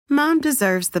Mom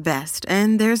deserves the best,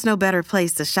 and there's no better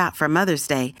place to shop for Mother's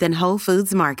Day than Whole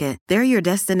Foods Market. They're your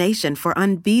destination for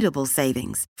unbeatable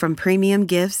savings, from premium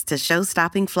gifts to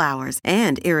show-stopping flowers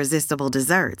and irresistible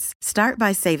desserts. Start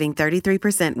by saving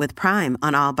 33% with Prime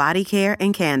on all body care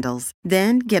and candles.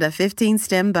 Then get a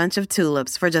 15-stem bunch of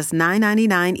tulips for just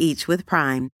 $9.99 each with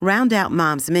Prime. Round out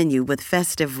Mom's menu with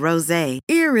festive rosé,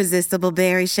 irresistible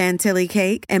berry chantilly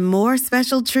cake, and more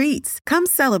special treats. Come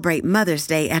celebrate Mother's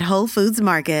Day at Whole Foods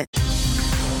Market.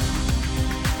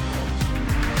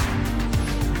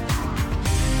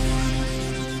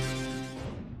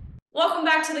 Welcome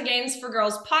back to the Gains for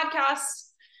Girls podcast.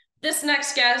 This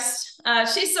next guest,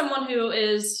 she's someone who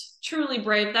is truly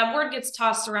brave. That word gets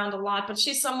tossed around a lot, but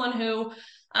she's someone who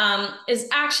is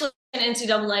actually an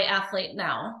NCAA athlete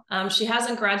now. She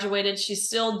hasn't graduated. She's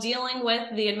still dealing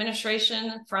with the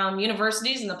administration from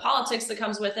universities and the politics that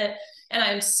comes with it. And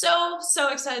I'm so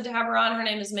excited to have her on. Her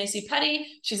name is Macy Petty.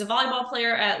 She's a volleyball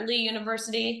player at Lee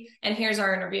University. And here's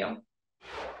our interview.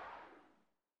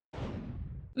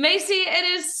 Macy, it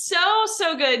is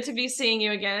so good to be seeing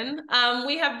you again.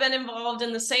 We have been involved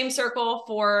in the same circle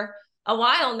for a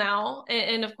while now,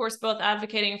 and of course, both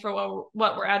advocating for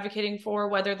what we're advocating for,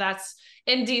 whether that's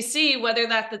in DC, whether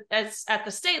that's at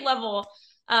the state level.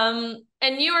 And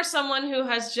you are someone who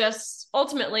has just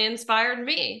ultimately inspired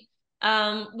me.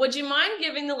 Would you mind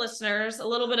giving the listeners a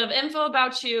little bit of info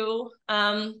about you?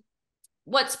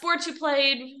 What sports you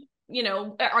played? You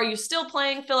know, are you still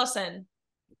playing? Fill us in.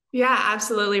 Yeah,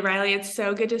 absolutely, Riley. It's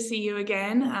so good to see you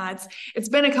again. It's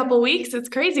been a couple weeks. It's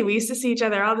crazy. We used to see each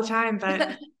other all the time,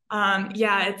 but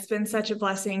yeah, it's been such a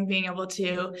blessing being able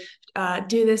to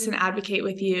do this and advocate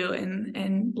with you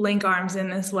and link arms in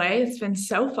this way. It's been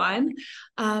so fun.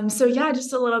 So yeah,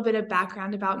 just a little bit of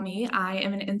background about me. I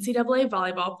am an NCAA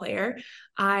volleyball player.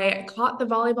 I caught the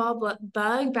volleyball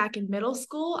bug back in middle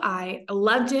school. I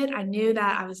loved it. I knew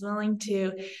that I was willing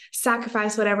to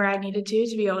sacrifice whatever I needed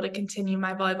to be able to continue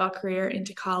my volleyball career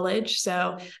into college.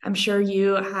 So I'm sure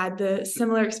you had the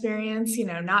similar experience, you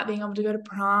know, not being able to go to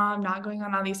prom, not going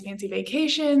on all these fancy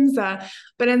vacations,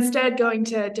 but instead going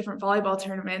to different volleyball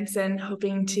tournaments and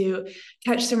hoping to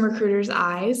catch some recruiters'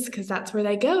 eyes, because that's where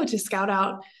they go to scout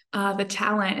out the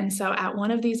talent. And so at one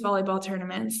of these volleyball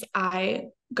tournaments, I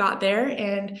got there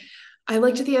and I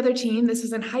looked at the other team. This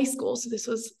was in high school. So this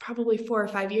was probably 4 or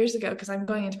 5 years ago, because I'm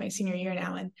going into my senior year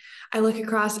now. And I look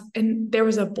across and there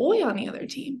was a boy on the other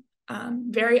team,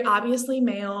 very obviously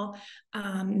male,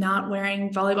 not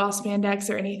wearing volleyball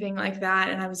spandex or anything like that.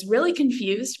 And I was really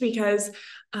confused because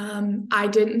I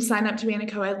didn't sign up to be in a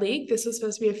co-ed league. This was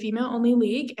supposed to be a female-only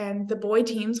league, and the boy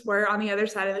teams were on the other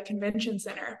side of the convention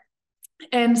center.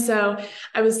 And so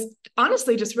I was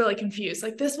honestly just really confused.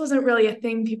 Like, this wasn't really a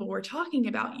thing people were talking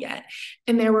about yet.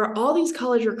 And there were all these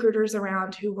college recruiters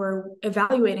around who were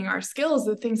evaluating our skills,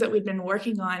 the things that we'd been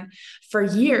working on for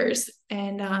years.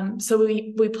 And so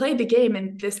we played the game,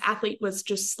 and this athlete was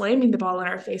just slamming the ball in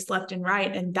our face left and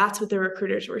right. And that's what the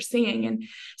recruiters were seeing. And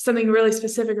something really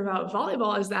specific about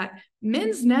volleyball is that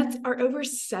men's nets are over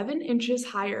 7 inches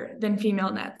higher than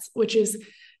female nets, which is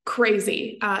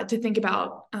crazy to think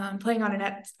about, playing on a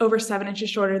net over 7 inches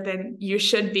shorter than you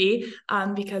should be,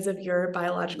 because of your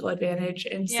biological advantage.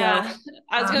 And yeah, so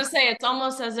I was going to say, it's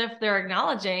almost as if they're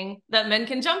acknowledging that men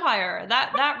can jump higher.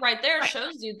 That right there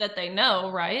shows you that they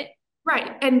know, right?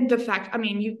 Right. And the fact, I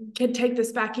mean, you could take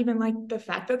this back, even like the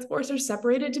fact that sports are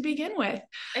separated to begin with.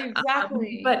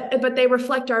 Exactly. But they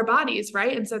reflect our bodies,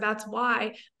 right? And so that's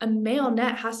why a male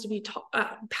net has to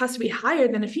be higher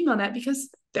than a female net, because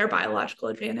their biological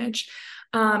advantage.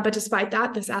 But despite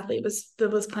that, this athlete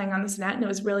was playing on this net, and it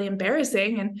was really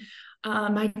embarrassing.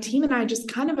 And my team and I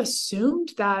just kind of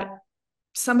assumed that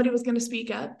somebody was going to speak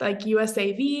up, like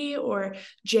USAV or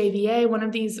JVA, one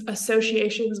of these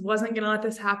associations wasn't going to let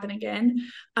this happen again.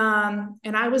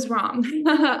 And I was wrong.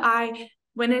 I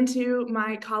went into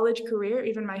my college career,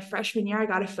 even my freshman year, I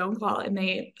got a phone call, and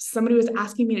somebody was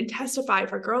asking me to testify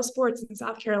for girls sports in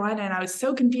South Carolina. And I was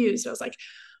so confused. I was like,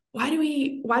 why do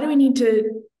we need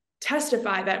to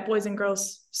testify that boys and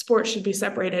girls sports should be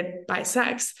separated by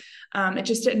sex? It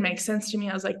just didn't make sense to me.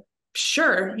 I was like,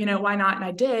 sure, why not? And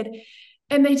I did.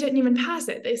 And they didn't even pass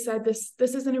it. They said, this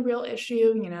isn't a real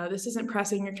issue. This isn't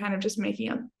pressing. You're kind of just making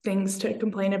up things to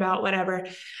complain about, whatever.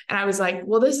 And I was like,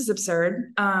 well, this is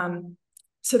absurd.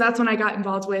 So that's when I got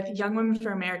involved with Young Women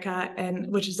for America,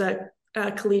 which is a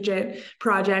collegiate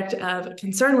project of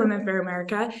Concerned Women for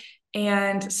America,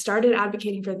 and started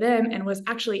advocating for them, and was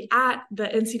actually at the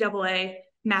NCAA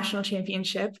national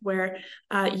championship where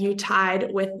you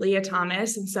tied with Leah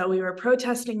Thomas. And so we were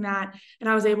protesting that, and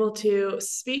I was able to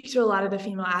speak to a lot of the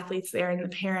female athletes there and the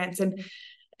parents. And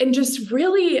and just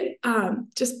really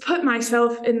just put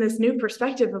myself in this new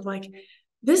perspective of like,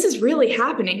 this is really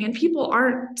happening and people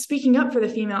aren't speaking up for the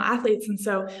female athletes. And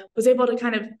so was able to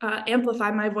kind of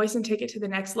amplify my voice and take it to the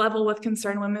next level with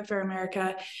Concerned Women for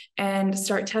America and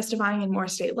start testifying in more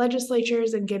state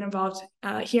legislatures and get involved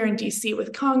here in DC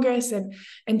with Congress and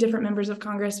different members of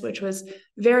Congress, which was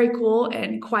very cool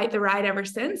and quite the ride ever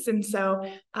since. And so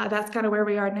that's kind of where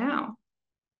we are now.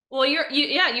 Well, you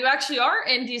actually are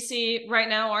in DC right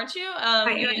now, aren't you?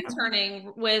 You're am.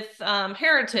 interning with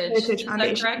Heritage. Heritage Is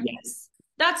Foundation, that correct? yes.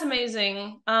 That's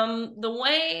amazing. The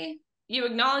way you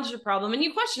acknowledge the problem and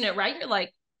you question it, right? You're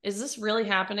like, is this really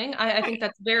happening? I think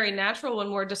that's very natural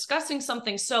when we're discussing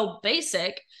something so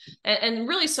basic and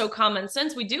really so common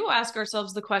sense. We do ask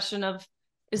ourselves the question of,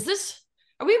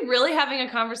 are we really having a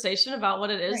conversation about what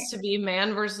it is to be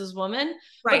man versus woman?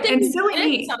 Right. But then and so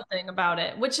you did something about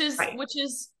it, which is,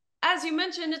 as you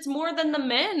mentioned, it's more than the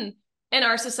men in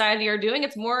our society are doing.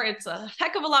 It's a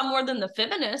heck of a lot more than the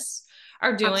feminists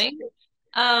are doing. Absolutely.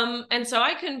 And so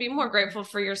I couldn't be more grateful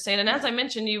for your stand. And as I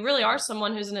mentioned, you really are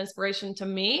someone who's an inspiration to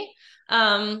me,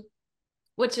 it's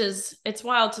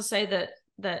wild to say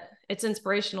that it's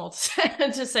inspirational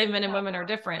to say men and women are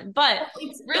different, but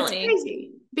it's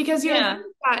crazy because you know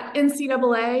that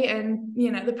NCAA and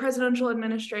the presidential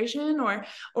administration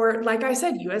or like I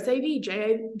said,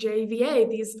 USAV, JVA,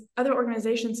 these other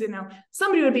organizations,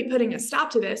 somebody would be putting a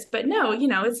stop to this, but no,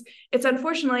 it's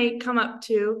unfortunately come up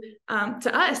to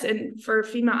us and for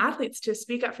female athletes to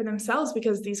speak up for themselves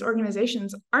because these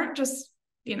organizations aren't just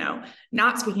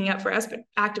not speaking up for us, but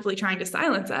actively trying to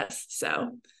silence us.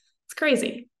 So it's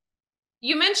crazy.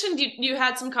 You mentioned you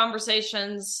had some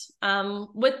conversations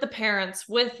with the parents,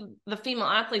 with the female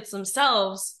athletes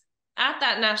themselves at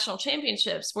that national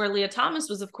championships where Leah Thomas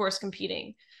was, of course,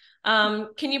 competing.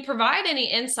 Can you provide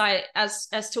any insight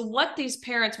as to what these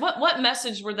parents, what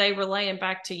message were they relaying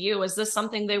back to you? Is this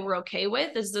something they were okay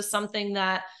with? Is this something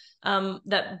that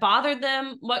bothered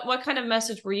them? What kind of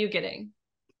message were you getting?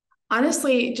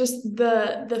 Honestly, just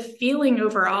the feeling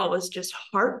overall was just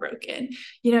heartbroken.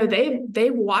 They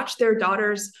watched their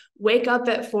daughters wake up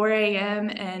at 4 a.m.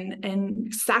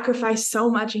 and sacrifice so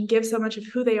much and give so much of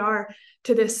who they are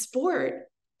to this sport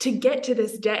to get to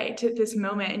this day, to this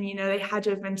moment. And, they had to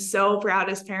have been so proud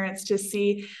as parents to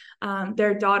see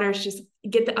their daughters just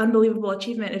get the unbelievable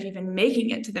achievement of even making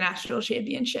it to the national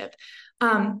championship.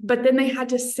 But then they had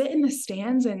to sit in the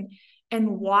stands and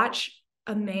watch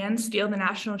a man steal the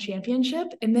national championship.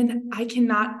 And then I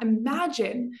cannot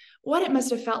imagine what it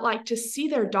must have felt like to see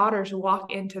their daughters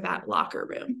walk into that locker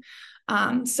room.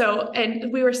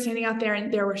 And we were standing out there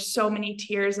and there were so many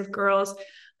tears of girls.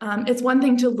 It's one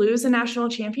thing to lose a national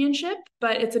championship,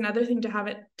 but it's another thing to have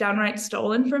it downright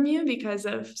stolen from you because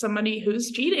of somebody who's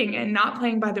cheating and not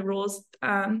playing by the rules.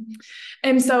 But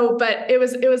it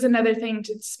was another thing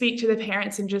to speak to the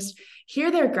parents and just hear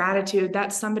their gratitude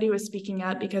that somebody was speaking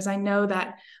up, because I know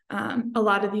that a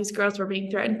lot of these girls were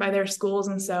being threatened by their schools.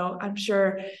 And so I'm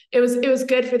sure it was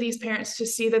good for these parents to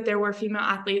see that there were female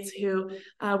athletes who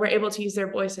were able to use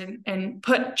their voice and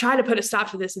try to put a stop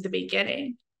to this at the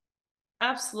beginning.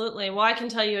 Absolutely. Well, I can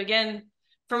tell you again,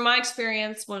 from my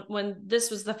experience, when this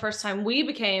was the first time we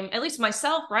became, at least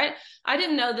myself, right? I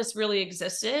didn't know this really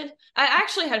existed. I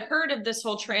actually had heard of this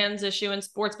whole trans issue in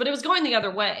sports, but it was going the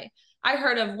other way. I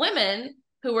heard of women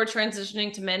who were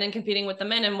transitioning to men and competing with the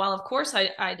men. And while, of course,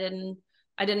 I didn't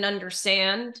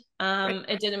understand,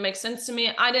 it didn't make sense to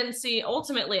me. I didn't see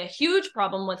ultimately a huge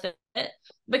problem with it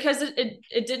because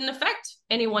it didn't affect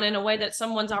anyone in a way that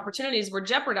someone's opportunities were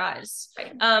jeopardized.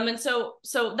 Right. And so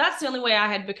that's the only way I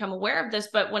had become aware of this.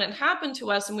 But when it happened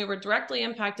to us and we were directly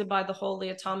impacted by the whole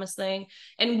Leah Thomas thing,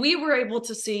 and we were able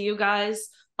to see you guys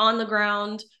on the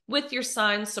ground with your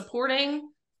signs supporting,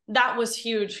 that was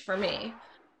huge for me.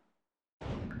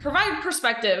 Provide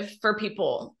perspective for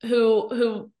people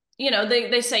who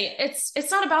they say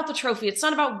it's not about the trophy. It's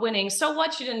not about winning. So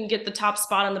what? You didn't get the top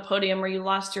spot on the podium or you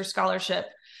lost your scholarship.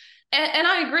 And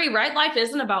I agree, right? Life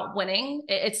isn't about winning.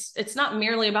 It's not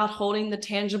merely about holding the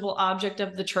tangible object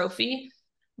of the trophy,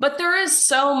 but there is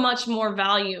so much more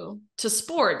value to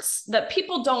sports that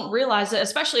people don't realize it,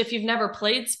 especially if you've never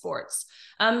played sports.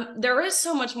 There is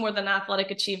so much more than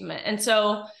athletic achievement. And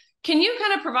so can you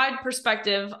kind of provide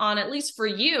perspective on, at least for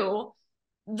you,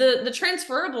 the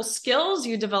transferable skills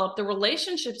you developed, the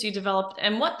relationships you developed,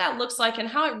 and what that looks like and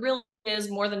how it really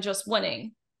is more than just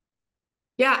winning?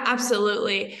 Yeah,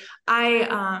 absolutely.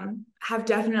 I have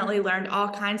definitely learned all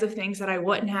kinds of things that I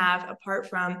wouldn't have apart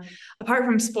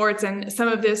from sports. And some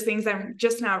of those things I'm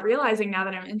just now realizing now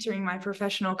that I'm entering my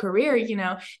professional career,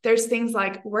 there's things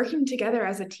like working together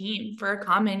as a team for a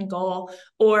common goal,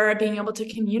 or being able to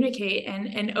communicate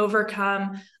and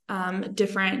overcome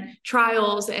different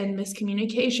trials and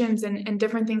miscommunications and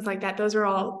different things like that. Those are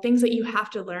all things that you have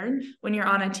to learn when you're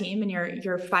on a team and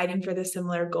you're fighting for the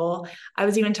similar goal. I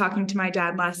was even talking to my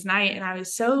dad last night, and I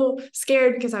was so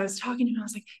scared because I was talking to him. I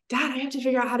was like, Dad, I have to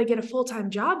figure out how to get a full-time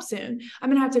job soon. I'm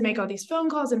going to have to make all these phone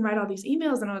calls and write all these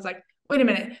emails. And I was like, wait a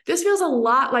minute, this feels a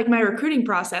lot like my recruiting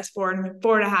process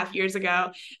 4.5 years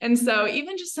ago. And so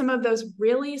even just some of those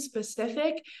really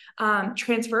specific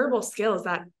transferable skills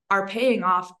that are paying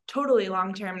off totally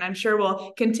long-term, and I'm sure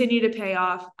will continue to pay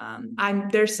off.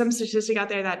 There's some statistic out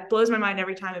there that blows my mind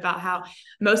every time about how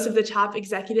most of the top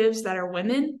executives that are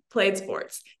women played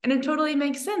sports. And it totally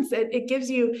makes sense. It gives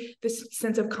you this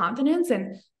sense of confidence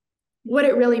and what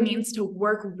it really means to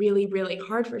work really, really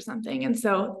hard for something. And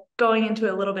so going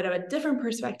into a little bit of a different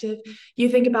perspective, you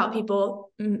think about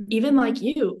people, even like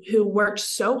you, who worked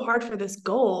so hard for this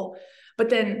goal, but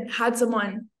then had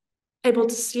someone able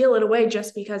to steal it away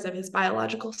just because of his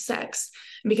biological sex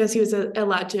and because he was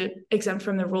allowed to exempt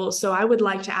from the rules. So I would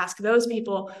like to ask those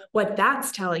people what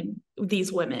that's telling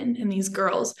these women and these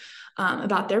girls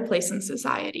about their place in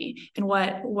society, and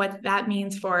what that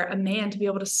means for a man to be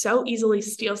able to so easily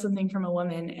steal something from a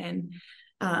woman. And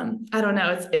I don't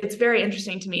know, it's very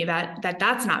interesting to me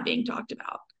that's not being talked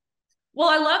about. Well,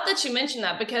 I love that you mentioned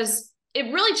that, because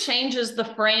it really changes the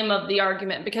frame of the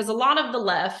argument, because a lot of the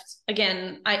left,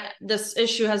 again, this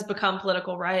issue has become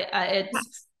political, right?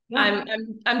 Yeah.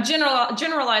 I'm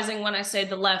generalizing when I say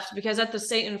the left, because at the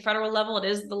state and federal level, it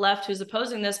is the left who's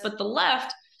opposing this. But the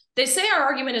left, they say our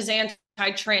argument is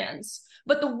anti-trans,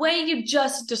 but the way you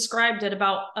just described it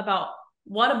about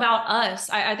what about us,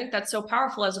 I think that's so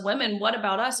powerful as women. What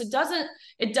about us? It's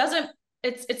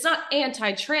not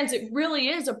anti-trans. It really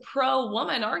is a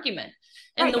pro-woman argument.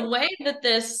 And right. The way that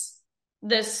this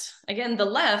again, the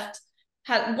left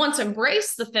had once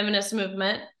embraced the feminist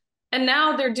movement, and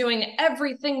now they're doing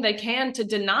everything they can to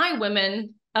deny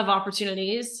women of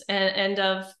opportunities and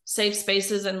of safe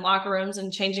spaces and locker rooms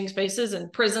and changing spaces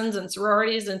and prisons and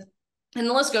sororities and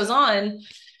the list goes on.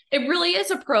 It really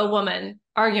is a pro-woman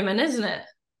argument, isn't it?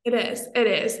 It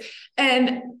is.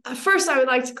 And first, I would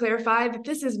like to clarify that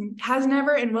this has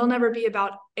never and will never be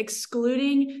about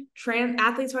excluding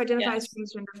athletes who identify as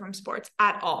transgender from sports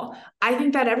at all. I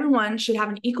think that everyone should have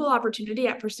an equal opportunity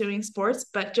at pursuing sports,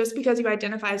 but just because you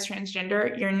identify as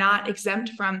transgender, you're not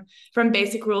exempt from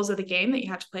basic rules of the game that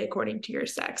you have to play according to your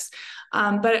sex.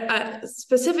 But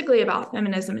specifically about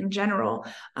feminism in general,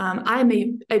 I'm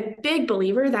a big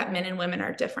believer that men and women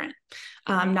are different.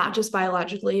 Not just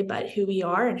biologically, but who we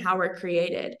are and how we're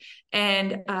created.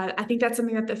 And I think that's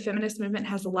something that the feminist movement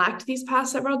has lacked these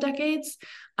past several decades,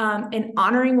 and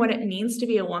honoring what it means to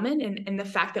be a woman and the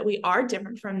fact that we are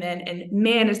different from men. And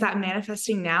man, is that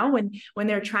manifesting now when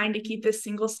they're trying to keep this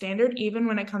single standard, even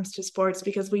when it comes to sports,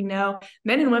 because we know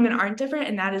men and women aren't different.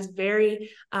 And that is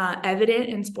very evident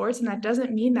in sports. And that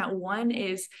doesn't mean that one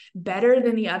is better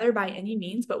than the other by any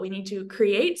means, but we need to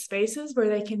create spaces where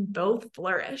they can both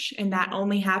flourish. And that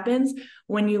only happens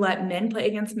when you let men play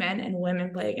against men and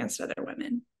women play against other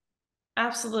women.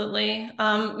 Absolutely.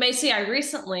 Macy, I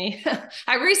recently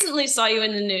saw you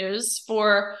in the news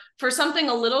for something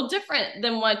a little different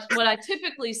than what I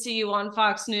typically see you on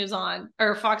Fox News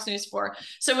for.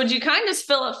 So would you kind of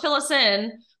fill us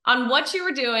in on what you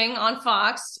were doing on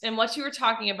Fox and what you were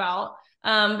talking about?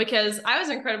 Because I was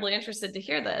incredibly interested to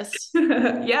hear this.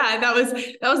 Yeah, that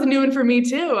was a new one for me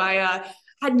too. I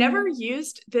had never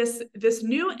used this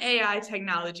new AI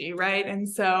technology, right? And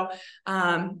so,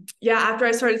 after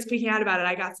I started speaking out about it,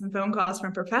 I got some phone calls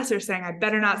from professors saying I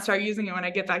better not start using it when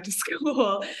I get back to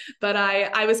school. But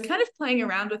I was kind of playing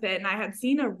around with it, and I had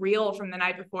seen a reel from the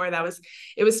night before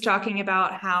it was talking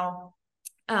about how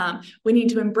we need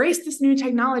to embrace this new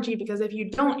technology, because if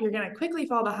you don't, you're going to quickly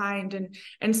fall behind.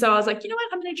 And so I was like, you know what,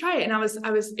 I'm going to try it. And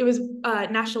it was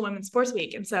National Women's Sports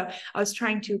Week. And so I was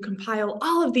trying to compile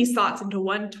all of these thoughts into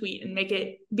one tweet and make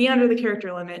it be under the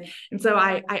character limit. And so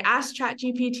I asked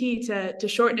ChatGPT to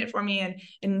shorten it for me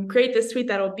and create this tweet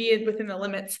that'll be within the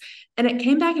limits. And it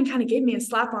came back and kind of gave me a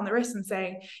slap on the wrist and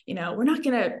saying, we're not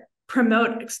going to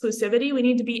promote exclusivity. We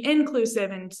need to be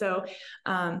inclusive. And so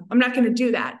I'm not going to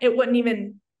do that. It wouldn't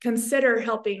even consider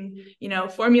helping,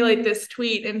 formulate this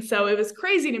tweet. And so it was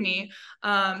crazy to me.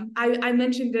 I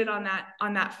mentioned it on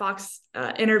that Fox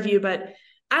interview, but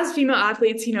as female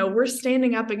athletes, we're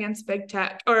standing up against big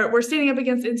tech, or we're standing up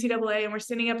against NCAA, and we're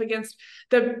standing up against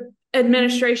the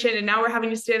administration, and now we're having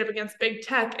to stand up against big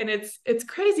tech. And it's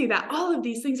crazy that all of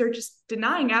these things are just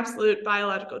denying absolute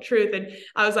biological truth. And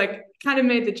I was like, kind of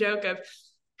made the joke of,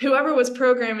 whoever was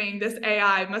programming this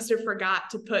AI must have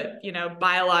forgot to put,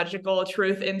 biological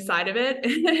truth inside of it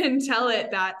and tell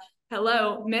it that,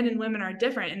 hello, men and women are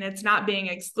different, and it's not being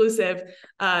exclusive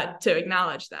to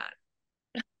acknowledge that.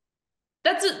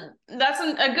 That's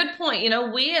a good point.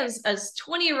 We as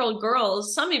 20-year-old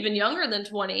girls, some even younger than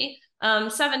 20,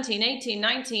 17, 18,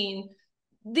 19,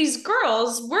 these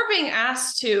girls, we're being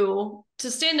asked to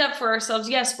stand up for ourselves.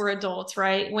 Yes, we're adults,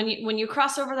 right? When you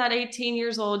cross over that 18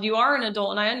 years old, you are an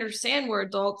adult, and I understand we're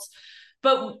adults,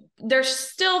 but there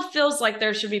still feels like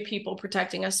there should be people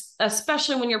protecting us,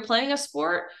 especially when you're playing a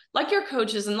sport, like your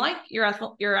coaches and like your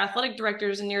athletic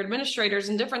directors and your administrators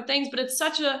and different things. But it's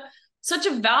such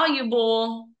a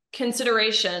valuable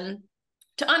consideration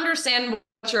to understand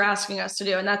what you're asking us to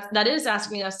do. And that is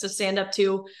asking us to stand up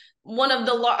to one of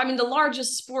the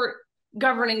largest sport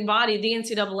governing body, the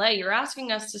NCAA. You're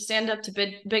asking us to stand up to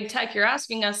big tech. You're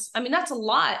asking us, that's a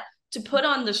lot to put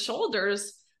on the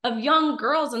shoulders of young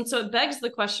girls. And so it begs the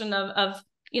question of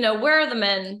where are the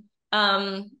men?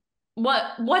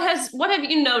 What have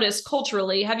you noticed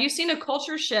culturally? Have you seen a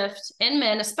culture shift in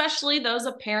men, especially those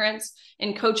of parents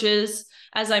and coaches,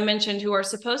 as I mentioned, who are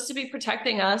supposed to be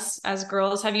protecting us as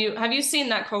girls? Have you seen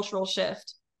that cultural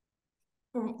shift?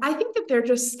 I think that they're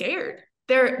just scared.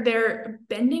 They're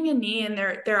bending a knee, and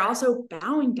they're also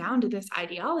bowing down to this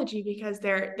ideology because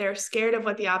they're scared of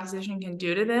what the opposition can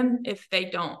do to them if they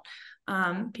don't.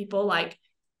 People like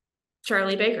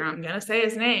Charlie Baker, I'm going to say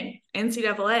his name,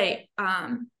 NCAA,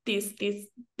 these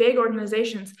big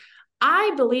organizations,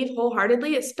 I believe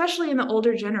wholeheartedly, especially in the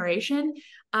older generation,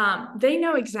 they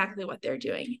know exactly what they're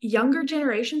doing. Younger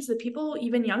generations, the people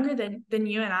even younger than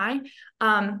you and I,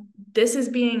 this is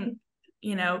being,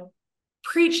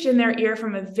 preached in their ear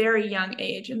from a very young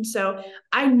age. And so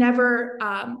I never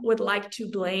would like to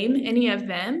blame any of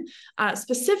them,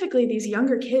 specifically these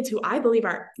younger kids who I believe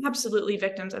are absolutely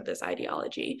victims of this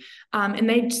ideology. And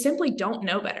they simply don't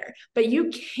know better. But you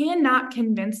cannot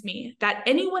convince me that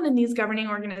anyone in these governing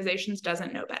organizations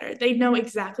doesn't know better. They know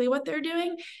exactly what they're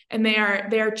doing, and they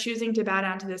are choosing to bow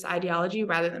down to this ideology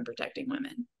rather than protecting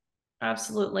women.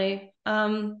 Absolutely.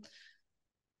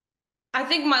 I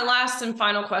think my last and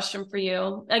final question for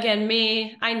you, again,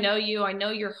 I know you, I know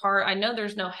your heart. I know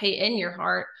there's no hate in your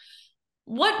heart.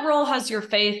 What role has your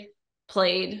faith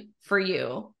played for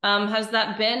you? Has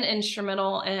that been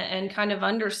instrumental in kind of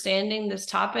understanding this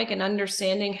topic and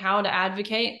understanding how to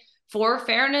advocate for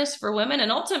fairness for women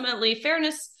and ultimately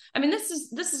fairness? This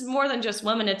is more than just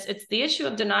women. It's the issue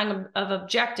of denying of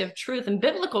objective truth and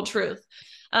biblical truth.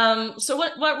 So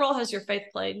what role has your faith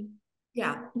played?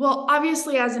 Yeah. Well,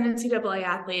 obviously, as an NCAA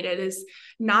athlete, it is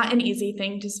not an easy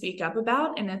thing to speak up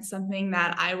about. And it's something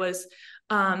that I was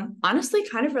honestly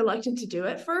kind of reluctant to do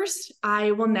at first.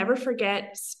 I will never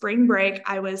forget spring break.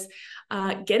 I was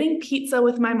getting pizza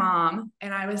with my mom,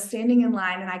 and I was standing in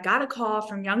line, and I got a call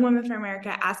from Young Women for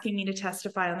America asking me to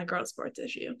testify on the girls' sports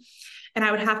issue. And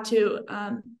I would have to,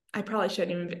 I probably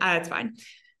shouldn't even, it's fine.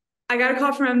 I got a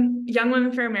call from Young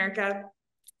Women for America,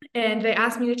 and they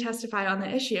asked me to testify on the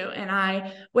issue, and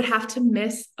I would have to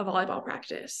miss a volleyball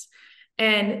practice.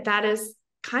 And that is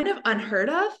kind of unheard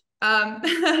of.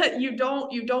 You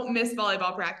don't miss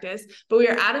volleyball practice, but we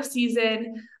were out of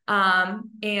season.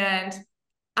 And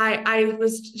I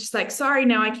was just like, sorry,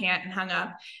 no, I can't, and hung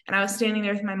up. And I was standing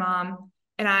there with my mom,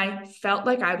 and I felt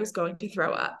like I was going to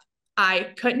throw up.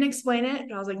 I couldn't explain it.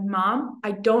 But I was like, Mom,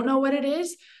 I don't know what it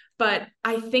is, but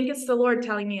I think it's the Lord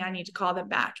telling me I need to call them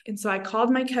back. And so I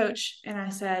called my coach, and I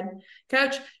said,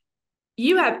 Coach,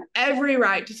 you have every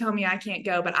right to tell me I can't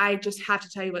go, but I just have to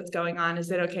tell you what's going on. Is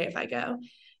it okay if I go?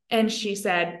 And she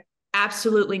said,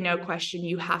 absolutely no question.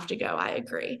 You have to go. I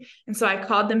agree. And so I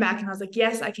called them back, and I was like,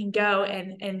 yes, I can go.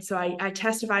 And so I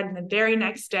testified, and the very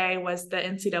next day was the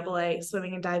NCAA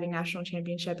swimming and diving national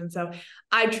championship. And so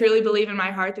I truly believe in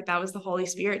my heart that that was the Holy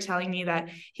Spirit telling me that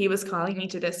he was calling me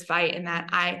to this fight, and that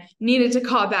I needed to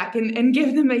call back and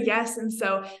give them a yes. And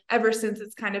so ever since,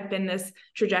 it's kind of been this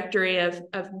trajectory of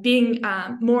being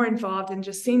more involved and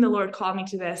just seeing the Lord call me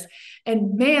to this.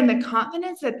 And man, the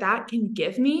confidence that can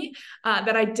give me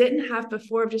that I didn't have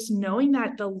before, of just knowing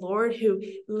that the Lord, who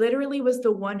literally was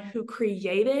the one who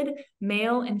created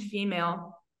male and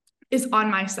female is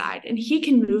on my side, and he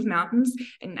can move mountains.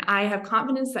 And I have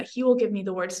confidence that he will give me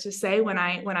the words to say when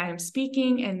I am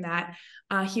speaking, and that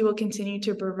he will continue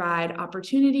to provide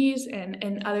opportunities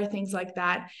and other things like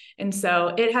that. And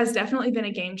so it has definitely been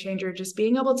a game changer, just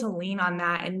being able to lean on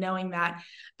that and knowing that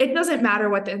it doesn't matter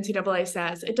what the NCAA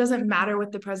says. It doesn't matter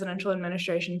what the presidential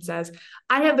administration says.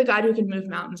 I have the God who can move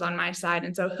mountains on my side.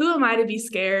 And so who am I to be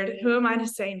scared? Who am I to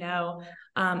say no,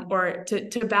 or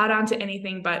to bow down to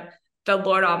anything but the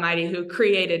Lord Almighty who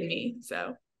created me?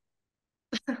 So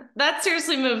that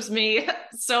seriously moves me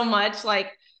so much,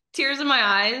 like tears in my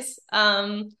eyes.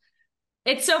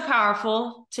 It's so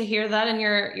powerful to hear that, and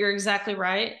you're exactly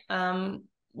right.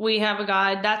 We have a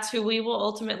God. That's who we will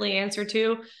ultimately answer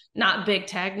to, not big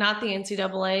tech, not the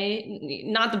NCAA,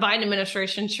 not the Biden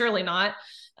administration, surely not.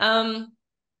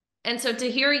 And so to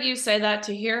hear you say that,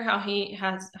 to hear how he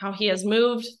has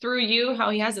moved through you, how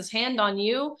he has his hand on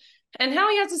you, and how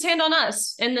he has his hand on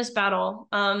us in this battle.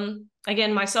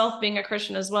 Again, myself being a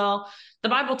Christian as well, the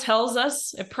Bible tells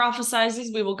us, it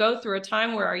prophesizes, we will go through a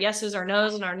time where our yeses are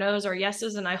no's and our no's are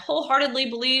yeses. And I wholeheartedly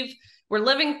believe we're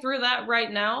living through that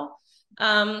right now.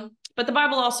 But the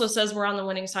Bible also says we're on the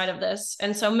winning side of this.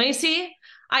 And so, Macy,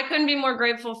 I couldn't be more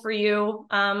grateful for you,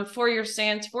 for your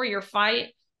stance, for your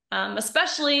fight.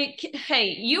 Especially,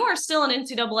 hey, you are still an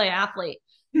NCAA athlete.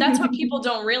 That's what people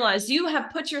don't realize. You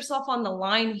have put yourself on the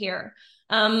line here.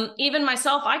 Even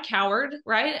myself, I cowered,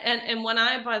 right? And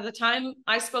by the time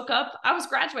I spoke up, I was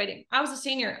graduating. I was a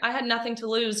senior. I had nothing to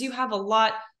lose. You have a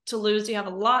lot to lose. You have a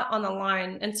lot on the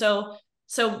line. And so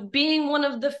being one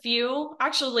of the few,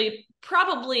 actually,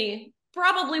 probably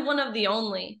one of the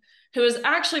only, who has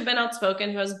actually been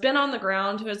outspoken, who has been on the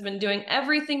ground, who has been doing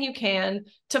everything you can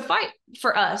to fight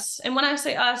for us. And when I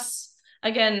say us,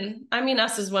 again, I mean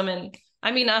us as women.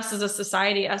 I mean us as a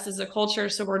society, us as a culture.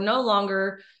 So we're no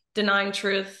longer denying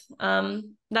truth.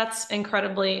 That's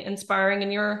incredibly inspiring.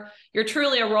 And you're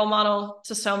truly a role model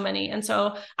to so many. And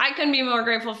so I couldn't be more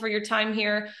grateful for your time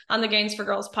here on the Gains for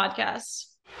Girls podcast.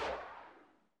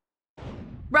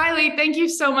 Riley, thank you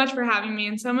so much for having me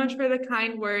and so much for the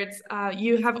kind words.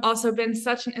 You have also been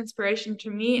such an inspiration to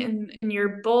me in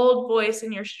your bold voice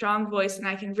and your strong voice. And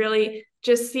I can really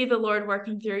just see the Lord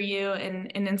working through you and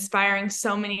inspiring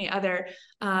so many other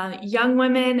young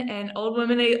women and old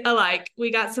women alike.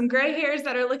 We got some gray hairs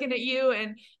that are looking at you,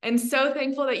 and so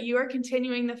thankful that you are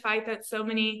continuing the fight that so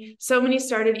many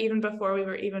started even before we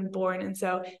were even born. And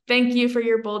so thank you for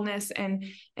your boldness and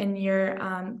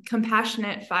your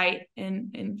compassionate fight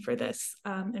and for this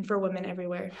and for women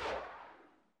everywhere.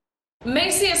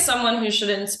 Macy is someone who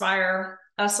should inspire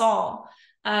us all.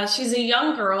 She's a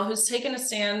young girl who's taken a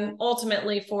stand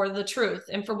ultimately for the truth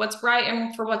and for what's right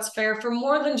and for what's fair, for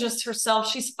more than just herself.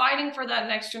 She's fighting for that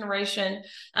next generation.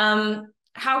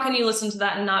 How can you listen to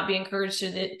that and not be encouraged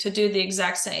to do the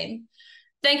exact same?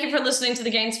 Thank you for listening to the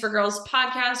Gains for Girls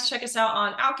podcast. Check us out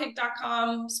on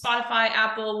outkick.com, Spotify,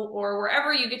 Apple, or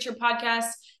wherever you get your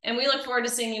podcasts. And we look forward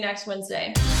to seeing you next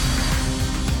Wednesday.